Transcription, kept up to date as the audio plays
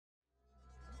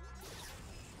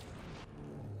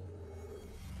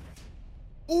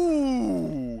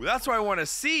That's what I want to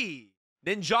see.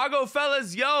 Ninjago,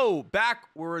 fellas, yo, back.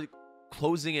 We're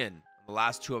closing in on the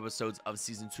last 2 episodes of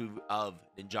season 2 of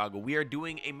Ninjago. We are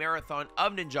doing a marathon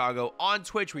of Ninjago on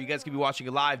Twitch where you guys can be watching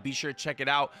it live. Be sure to check it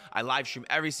out. I live stream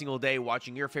every single day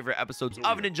watching your favorite episodes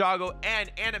of Ninjago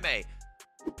and anime.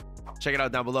 Check it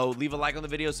out down below. Leave a like on the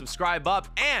video, subscribe up,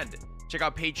 and check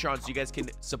out Patreon so you guys can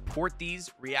support these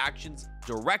reactions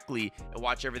directly and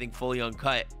watch everything fully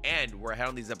uncut. And we're ahead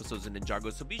on these episodes in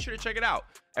Ninjago, so be sure to check it out.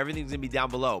 Everything's gonna be down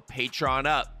below. Patreon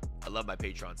up. I love my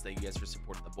Patrons. Thank you guys for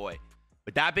supporting the boy.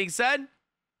 With that being said,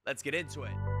 let's get into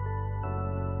it.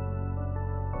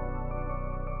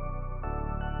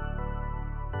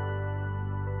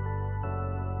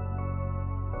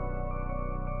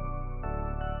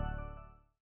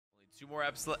 Only 2 more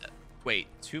episodes. Wait,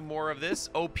 2 more of this?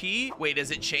 OP? Wait,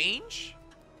 does it change?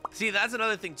 See, that's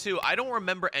another thing too. I don't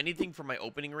remember anything from my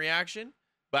opening reaction,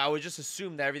 but I would just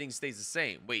assume that everything stays the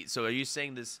same. Wait, so are you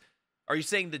saying this? Are you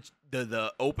saying that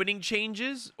the opening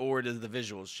changes or does the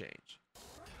visuals change?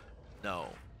 No.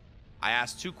 I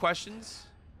asked 2 questions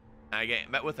and I get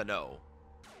met with a no.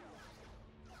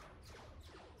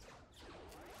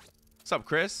 What's up,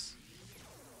 Chris?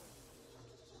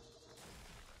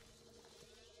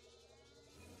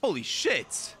 Holy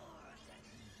shit.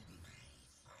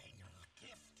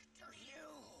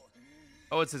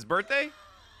 Oh, it's his birthday?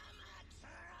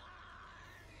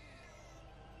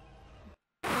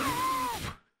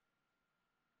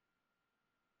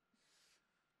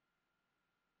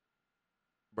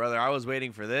 Brother, I was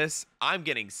waiting for this. I'm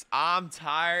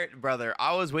tired. Brother,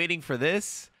 I was waiting for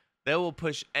this. They will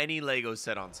push any Lego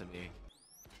set onto me.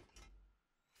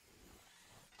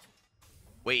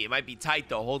 Wait, it might be tight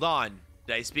though. Hold on.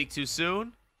 Did I speak too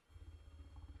soon?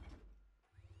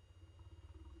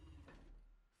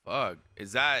 Fuck.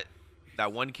 Is that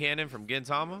one cannon from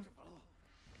Gintama?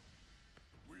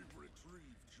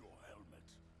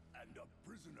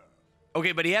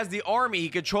 Okay, but he has the army. He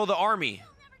control the army.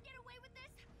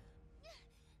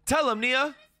 Tell him,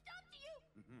 Nia.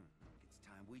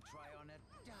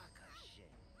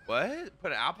 What?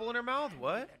 Put an apple in her mouth?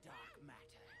 What?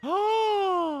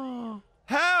 Oh.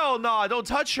 Hell no, don't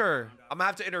touch her. I'm gonna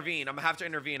have to intervene.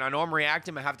 I know I'm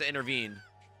reacting, I have to intervene.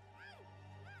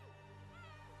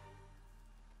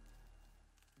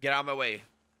 Get out of my way.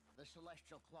 The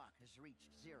celestial clock has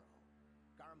reached 0.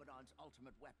 Garmadon's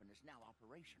ultimate weapon is now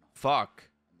operational. Fuck.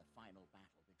 And the final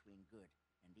battle between good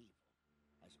and evil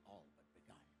has all but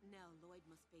begun. Now Lloyd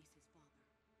must face his father.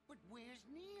 But where's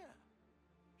Nia?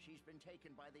 She's been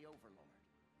taken by the Overlord.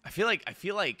 I feel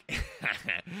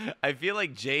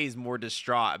like Jay's more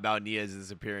distraught about Nia's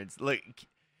disappearance. Look,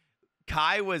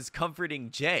 Kai was comforting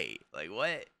Jay. Like,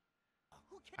 what?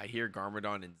 I hear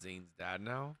Garmadon and Zane's dad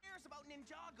now.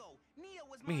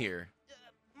 Let me hear.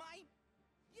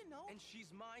 And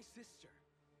she's my sister.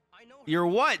 I know her. You're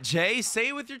what, Jay? Say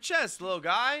it with your chest, little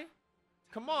guy.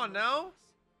 Come on now.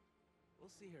 We'll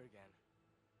see her again.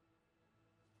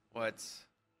 What?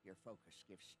 Your focus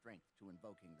gives strength to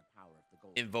invoking the power of the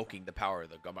gold. Invoking the power of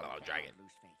the Garmadon dragon.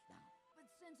 Lose faith now. But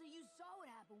Sensei, you saw what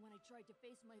happened when I tried to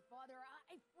face my father.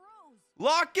 I froze.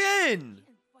 Lock in.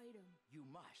 Can't fight him. You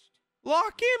must.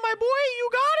 Lock in, my boy. You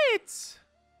got it.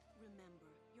 Remember,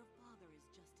 your father is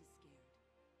just as scared.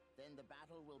 Then the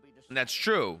battle will be decided. And that's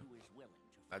true. Who is willing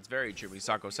to That's very true.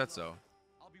 Misako said so.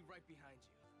 I'll be right behind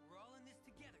you. We're all in this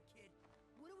together, kid.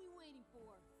 What are we waiting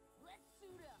for? Let's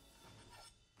suit up.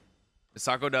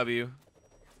 Misako W.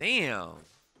 Damn.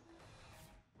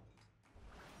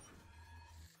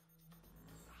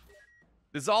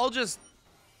 This all just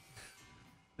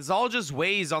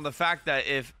weighs on the fact that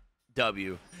if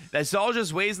W. This all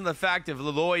just weighs on the fact if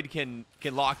Lloyd can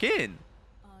lock in.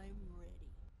 I'm ready.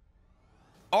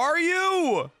 Are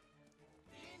you?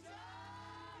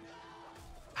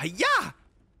 Hiya!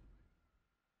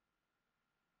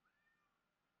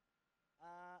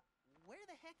 Where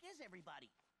the heck is everybody?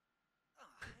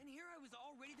 And here I was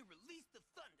all ready to release the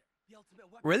thunder. The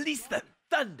ultimate weapon. Release the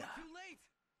thunder. Too late.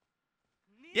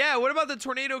 Yeah, what about the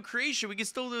tornado creation? We can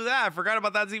still do that. I forgot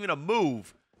about that's even a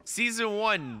move. Season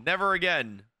 1, never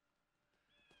again.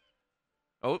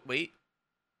 Oh, wait.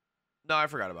 No, I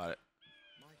forgot about it.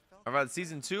 About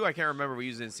season 2? I can't remember we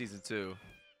used it in season 2.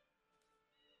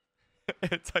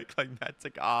 It's like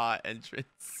climactic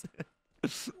entrance.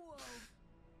 Whoa.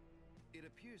 It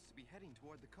appears to be heading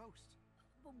toward the coast.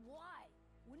 But why?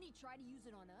 Wouldn't he try to use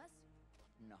it on us?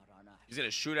 Not on us. He's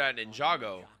gonna shoot at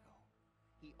Ninjago.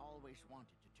 He always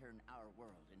wanted to turn our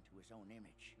world into his own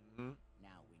image. Mhm.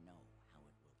 Now we know how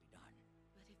it will be done.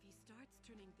 But if he starts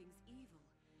turning things evil,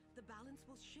 the balance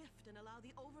will shift and allow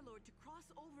the Overlord to cross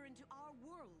over into our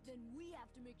world. Then we have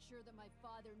to make sure that my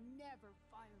father never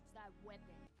fires that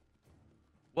weapon.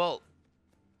 Well,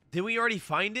 did we already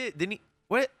find it? Didn't he?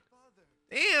 What? Father.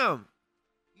 Damn.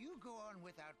 You go on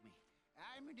without me.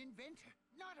 I'm an inventor,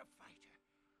 not a fighter.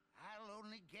 I'll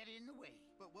only get in the way.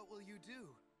 But what will you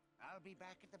do? I'll be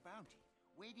back at the bounty,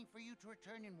 waiting for you to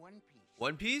return in one piece.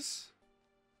 One Piece?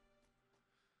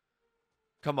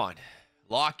 Come on.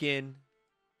 Lock in.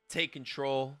 Take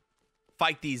control.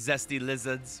 Fight these zesty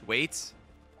lizards. Wait.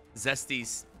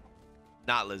 Zesties.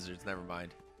 Not lizards. Never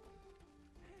mind.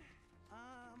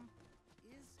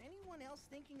 Is anyone else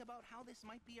thinking about how this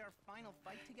might be our final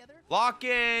fight together? Lock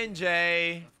in,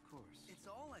 Jay. Of course. It's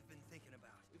all I've been thinking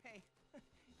about. Hey,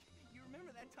 you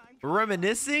remember that time?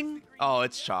 Reminiscing? Oh,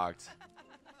 it's chalked.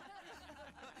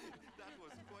 That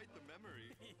was quite the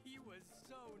memory. He was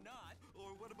so not.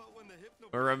 Or what about when the hypno?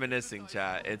 We're reminiscing,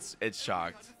 chat. It's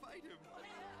chalked. Fight him.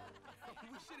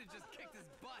 We should have just kicked his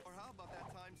butt. Or how about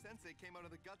that time Sensei came out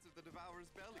of the guts of the Devourer's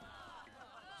belly?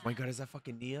 Oh my god, is that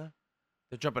fucking Nia?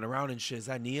 They're jumping around and shit. Is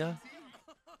that Nia?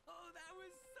 Oh, that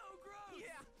was so gross.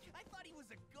 Yeah, I thought he was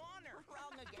a goner.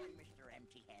 Wrong again, Mr.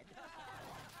 Empty Head.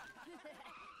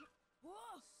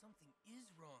 Whoa, something is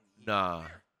wrong here. Nah.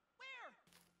 Where?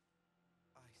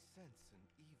 I sense an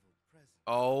evil presence.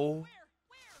 Oh Where?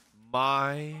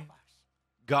 my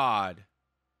god.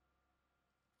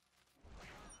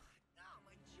 Oh,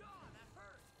 my jaw, that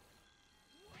hurt.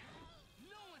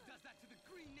 No one does that to the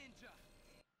Green Ninja.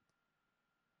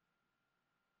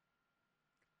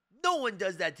 No one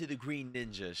does that to the Green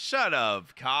Ninja. Shut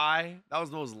up, Kai. That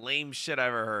was the most lame shit I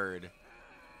ever heard.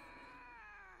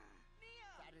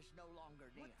 That is no longer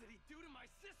Nia. What did he do to my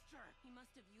sister? He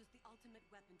must have used the ultimate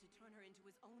weapon to turn her into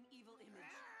his own evil image.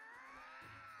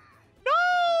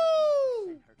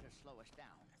 No! Sent her to slow us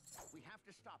down. We have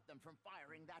to stop them from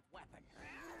firing that weapon. What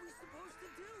are we supposed to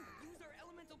do? Use our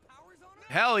elemental powers on her?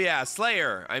 Hell yeah,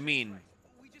 Slayer. I mean,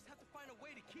 We just have to find a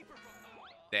way to keep her from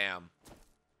damn.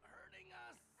 hurting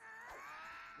us.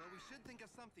 Well, we should think of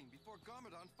something before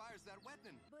Garmadon fires that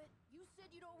weapon. But you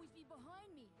said you'd always be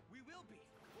behind me. We will be.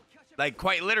 We'll catch up. Like,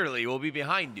 quite literally, we'll be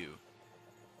behind you.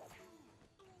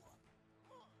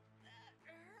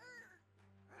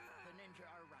 The ninja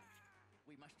are right.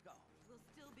 We must go. We'll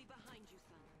still be behind you,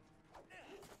 son.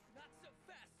 Not so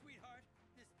fast, sweetheart.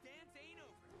 This dance ain't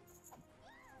over.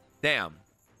 Damn.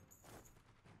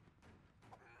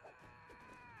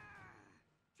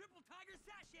 Triple Tiger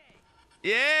Sachet.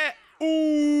 Yeah.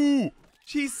 Ooh.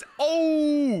 She's.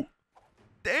 Oh.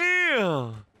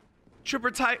 Damn.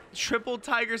 Triple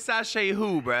Tiger Sachet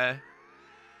who, bruh?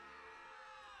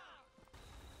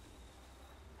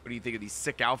 What do you think of these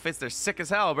sick outfits? They're sick as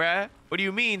hell, bruh. What do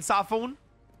you mean, Safun?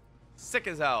 Sick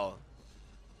as hell.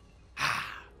 I'm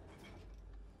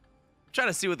trying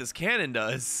to see what this cannon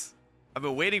does. I've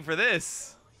been waiting for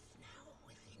this.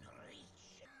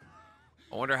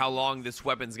 I wonder how long this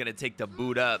weapon's gonna take to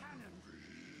boot up.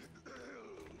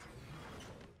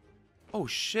 Oh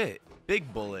shit.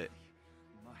 Big bullet.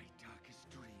 My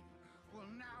darkest dream will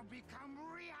now become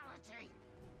reality.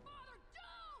 Father,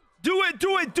 don't! Do it,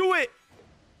 do it, do it!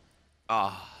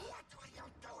 Ah. What are you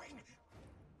doing?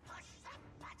 Push the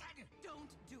button. Don't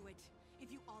do it.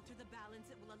 If you alter the balance,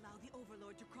 it will allow the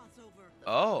Overlord to cross over.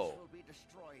 Oh. Will be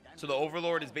destroyed So the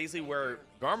Overlord is basically where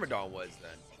Garmadon was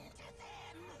then.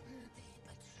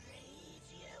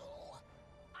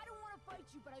 I don't want to fight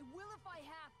you, but I will if I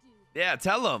have to. Yeah,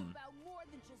 tell This him. is about more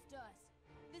than just us.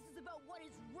 This is about what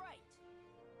is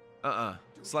right.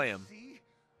 Slay him. See?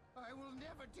 I will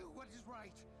never do what is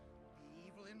right. The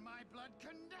evil in my blood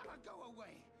can never go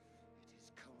away. It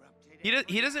is corrupted.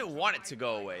 He doesn't want it to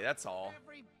go away, that's all.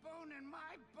 Every bone in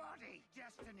my body.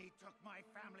 Destiny took my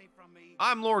family from me.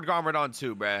 I'm Lord Garmadon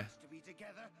too, bruh. To be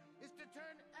together is to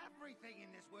turn everything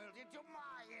in this world into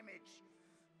my image.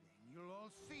 Then you'll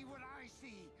all see what I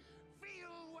see.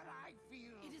 Feel what I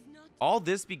feel. It is not. All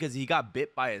this because he got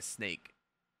bit by a snake.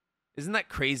 Isn't that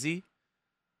crazy?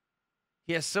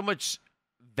 He has so much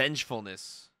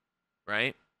vengefulness,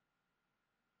 right?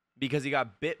 Because he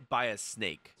got bit by a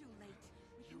snake. Too late.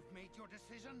 You've made your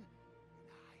decision,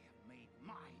 and I have made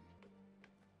mine.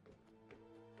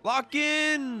 Lock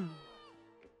in!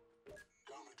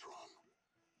 Garmatron,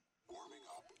 warming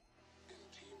up in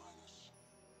T-minus.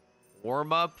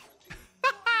 Warm up.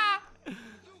 You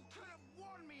could have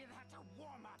warned me it had to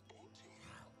warm up. 18.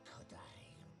 How could I?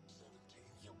 17.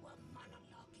 You were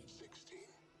monologuing. 16.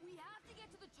 We have to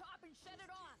get to the top and shut it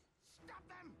off. Stop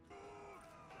them!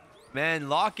 Man,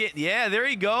 lock it. Yeah, there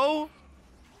you go.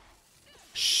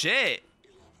 Shit.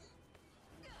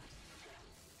 11.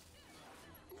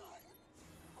 10. 9.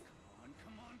 Come on,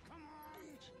 come on,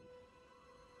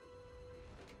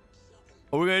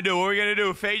 What are we gonna do? What are we gonna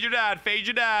do? Fade your dad. Fade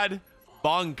your dad.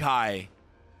 Bonkai.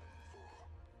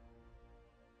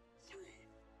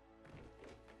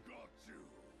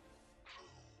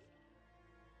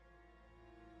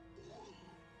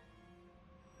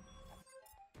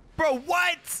 Bro,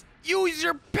 what? Use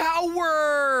your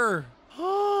power. We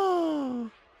are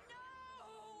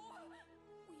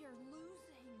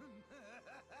losing.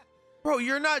 Bro,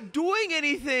 you're not doing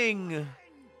anything.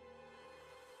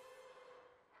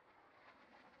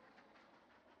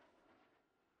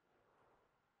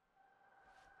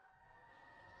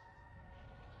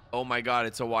 Oh my god,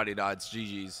 it's a Wadi Dot. It's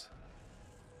GG's.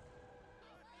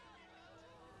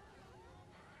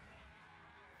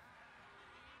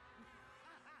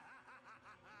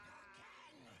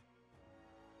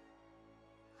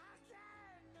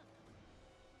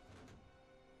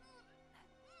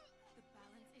 The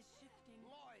balance is shifting.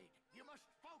 Lloyd, you must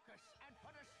focus and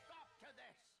put a stop to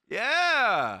this.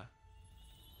 Yeah.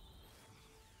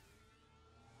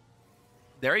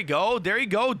 There you go. There you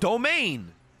go.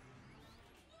 Domain.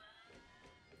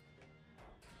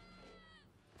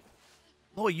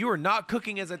 Oh, you are not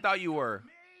cooking as I thought you were.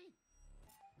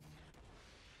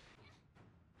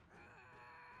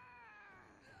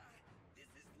 This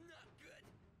is not good.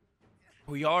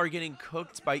 Oh, y'all are getting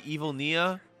cooked by evil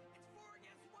Nia. It's 4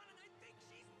 against 1, and I think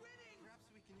she's winning. Perhaps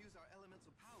we can use our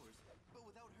elemental powers, but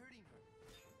without hurting her.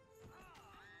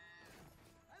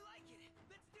 I like it.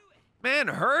 Let's do it.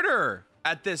 Man, hurt her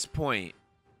at this point.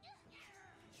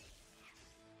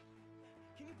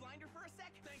 Can you blind her for a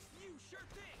sec? Thanks to you, sure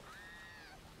thing.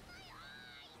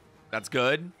 That's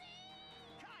good.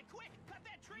 Kai, quick, cut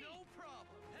that tree. No problem.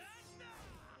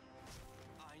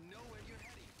 I know where you're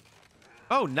heading.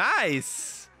 Oh,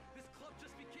 nice. This club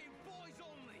just became boys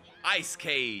only. Ice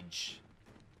cage.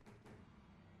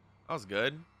 That was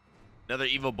good. Another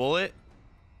evil bullet.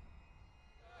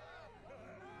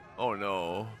 Oh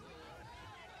no.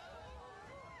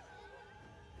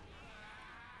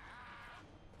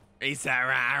 He said,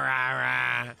 rah, rah,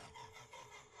 rah. I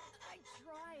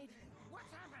tried. What's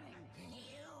happening?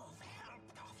 You've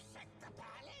helped offset the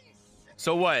balance.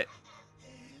 So what?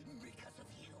 Because of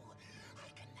you, I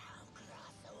can now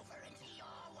cross over into your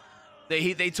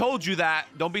world. They told you that.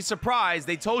 Don't be surprised.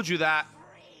 They told you that.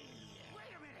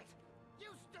 Wait a minute.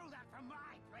 You stole that from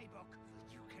my playbook.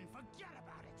 You can forget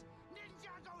about it.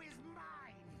 Ninjago is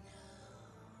mine.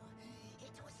 No,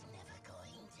 it was never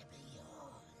going to be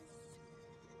yours.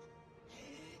 It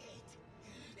is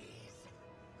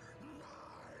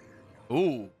mine.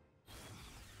 Ooh.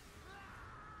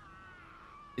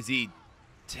 Is he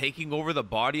taking over the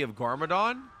body of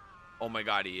Garmadon? Oh my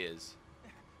god, he is.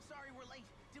 Sorry we're late.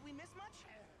 Did we miss much?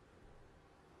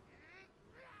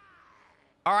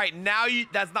 All right, now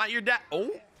that's not your dad.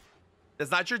 Oh.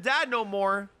 That's not your dad no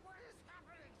more. What is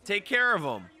happening? Take care of him.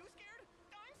 Are you scared?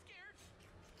 I'm scared.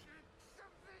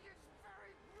 Something is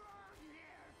very wrong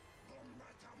here. The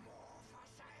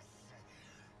metamorphosis has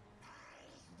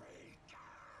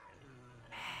begun.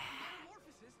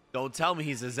 Metamorphosis? Don't tell me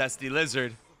he's a zesty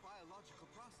lizard. It's a biological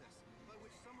process by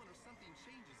which someone or something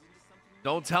changes into something.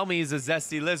 Don't tell me he's a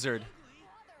zesty lizard.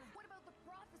 Father, what about the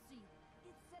prophecy?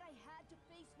 It said I had to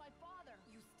face my father.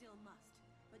 You still must,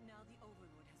 but now the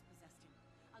Overlord has possessed him.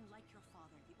 Unlike your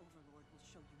father, the Overlord will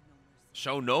show you no mercy.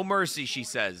 Show no mercy, she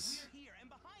says. We're here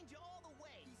and behind you all the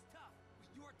way. He's tough,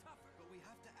 but you're tougher. But we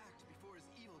have to act before his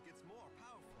evil gets more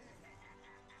powerful. Let's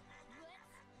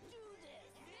do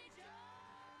this.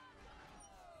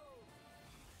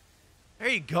 There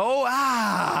you go.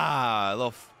 Ah,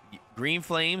 little green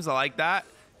flames. I like that.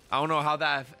 I don't know how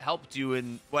that helped you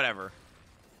in whatever.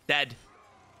 Dead.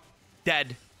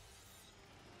 Dead.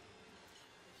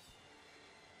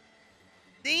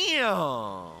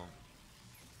 Damn.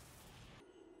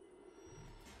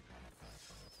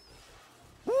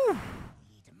 Woo.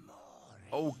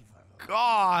 Oh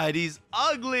God, he's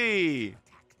ugly. Attack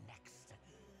next.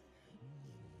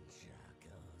 Ninjago City.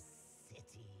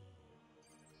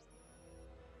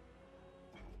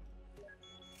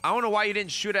 I don't know why you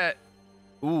didn't shoot at.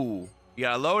 Ooh, you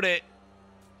gotta load it.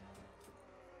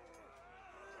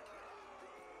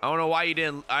 I don't know why you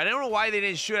didn't. I don't know why they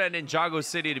didn't shoot at Ninjago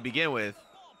City to begin with.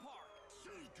 See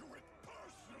to it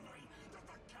personally that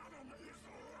the cannon is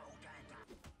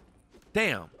loaded.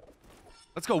 Damn.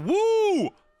 Let's go. Woo!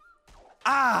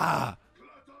 Ah!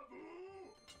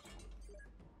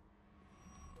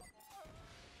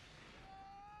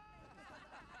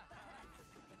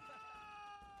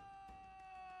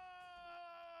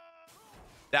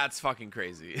 That's fucking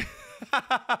crazy. You just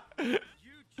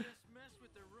messed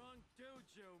with the wrong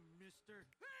dojo, mister.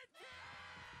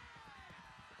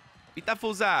 Beat that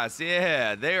fool's ass.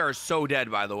 Yeah, they are so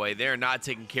dead, by the way. They're not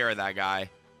taking care of that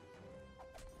guy.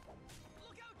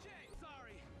 Look out, Jay!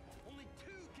 Sorry, only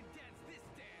two can dance this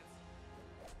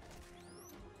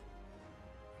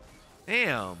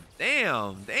dance.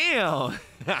 Damn.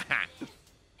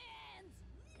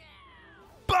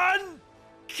 Bun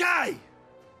Kai.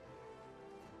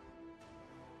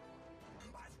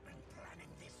 I've been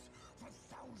planning this for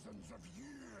thousands of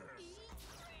years.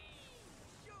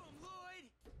 Show him, Lloyd.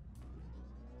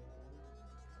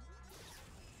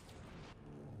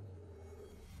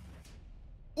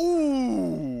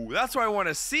 Ooh, that's what I want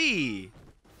to see.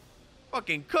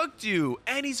 Fucking cooked you.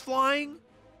 And he's flying.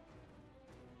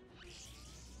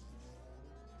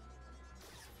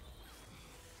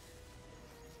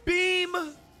 Beam.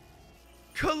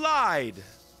 Collide.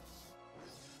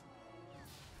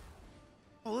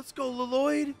 Oh, let's go,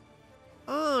 Lloyd.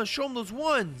 Show him those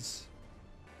ones.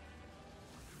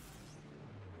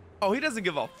 Oh, he doesn't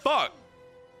give a fuck.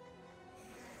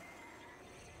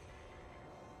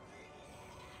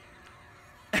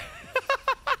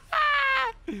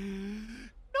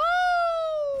 No!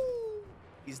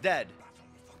 He's dead.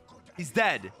 He's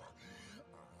dead.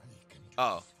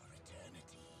 Oh.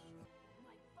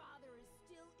 My father is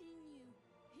still in you.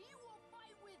 He will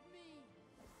fight with me.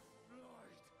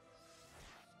 Lloyd,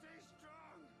 stay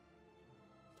strong.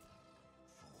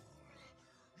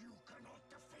 Fool, you cannot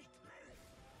defeat me.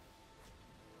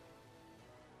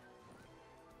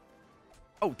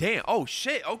 Oh, damn. Oh,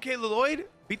 shit. Okay, Lloyd.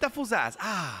 Beat that fool's ass.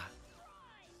 Ah.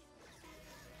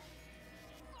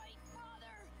 Fight, father.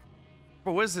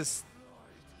 Bro, what is this?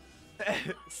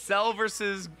 Cell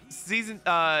versus season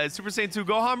Super Saiyan 2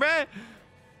 Gohan, man?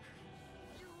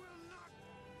 You will not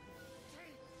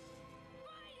take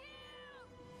my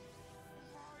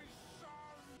son.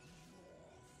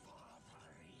 Your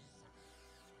father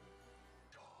is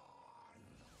gone.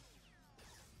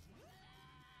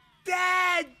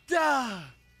 Dead!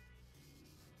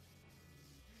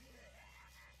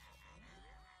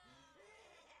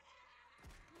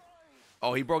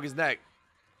 Oh, he broke his neck.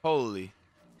 Holy.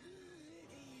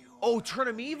 Oh, turn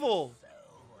him evil.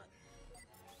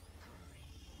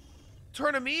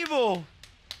 Turn him evil.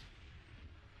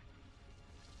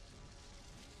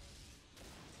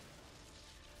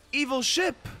 Evil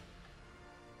ship.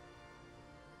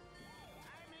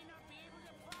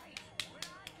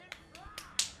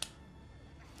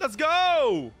 Let's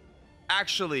go.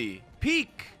 Actually,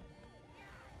 peak.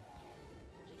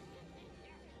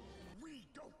 We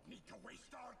don't need to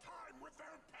waste our time with their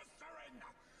pestering.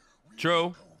 We True.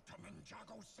 go to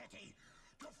Ninjago City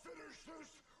to finish this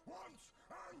once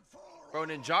and for all. Bro,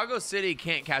 Ninjago City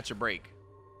can't catch a break.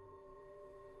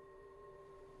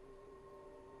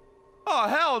 Oh,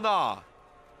 hell nah.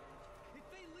 If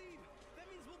they leave, that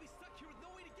means we'll be stuck here with no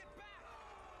way to get back.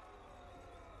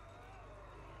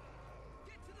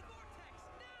 Get to the vortex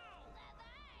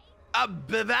now. Bye-bye. I'm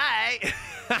there.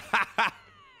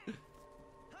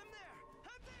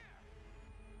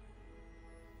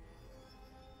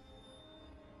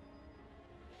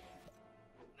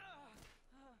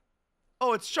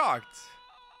 Oh, it's chalked.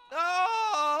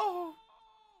 No.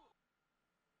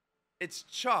 It's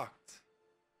chalked.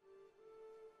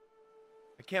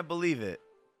 I can't believe it.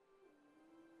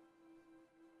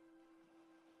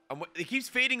 It keeps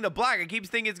fading to black. I keep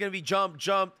thinking it's going to be jump,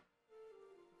 jump,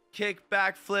 kick,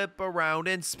 back, flip, around,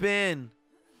 and spin.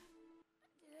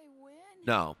 Did I win?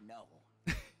 No. No,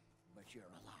 but you're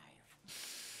alive.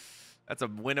 That's a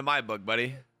win in my book,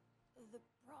 buddy. The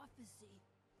prophecy.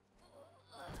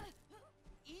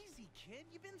 Easy, kid.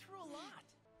 You've been through a lot.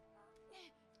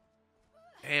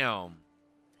 Damn.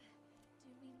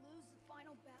 Did we lose the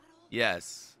final battle?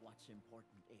 Yes. What's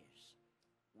important is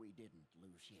we didn't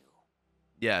lose you.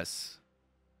 Yes.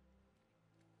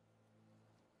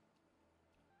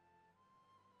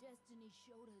 Destiny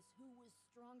showed us who was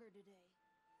stronger today.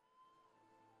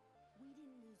 We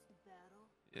didn't lose the battle.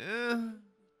 Yeah. We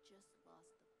just lost the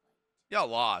fight. Y'all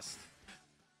lost.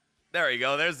 There you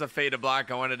go. There's the fade of black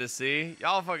I wanted to see.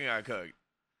 Y'all fucking got cooked.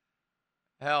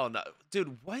 Hell no.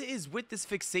 Dude, what is with this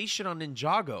fixation on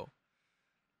Ninjago?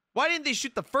 Why didn't they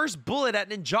shoot the first bullet at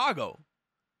Ninjago?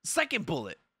 Second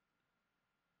bullet.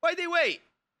 Why'd they wait?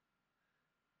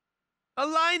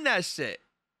 Align that shit.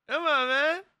 Come on,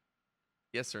 man.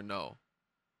 Yes or no?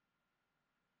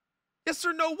 Yes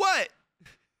or no what?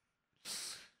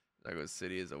 Ninjago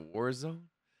City is a war zone?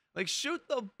 Like, shoot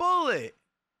the bullet.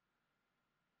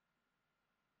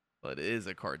 But it is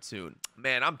a cartoon.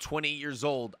 Man, I'm 20 years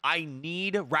old. I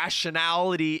need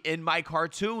rationality in my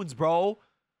cartoons, bro.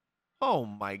 Oh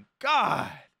my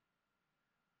God.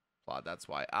 Plot, that's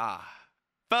why.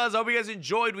 Fellas, I hope you guys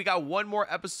enjoyed. We got one more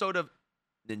episode of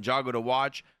Ninjago to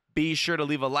watch. Be sure to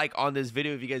leave a like on this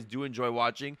video if you guys do enjoy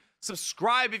watching.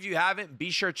 Subscribe if you haven't. Be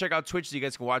sure to check out Twitch so you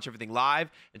guys can watch everything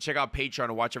live. And check out Patreon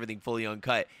to watch everything fully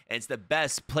uncut. And it's the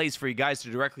best place for you guys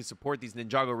to directly support these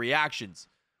Ninjago reactions.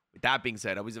 With that being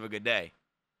said, always have a good day.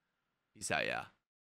 Peace out, yeah.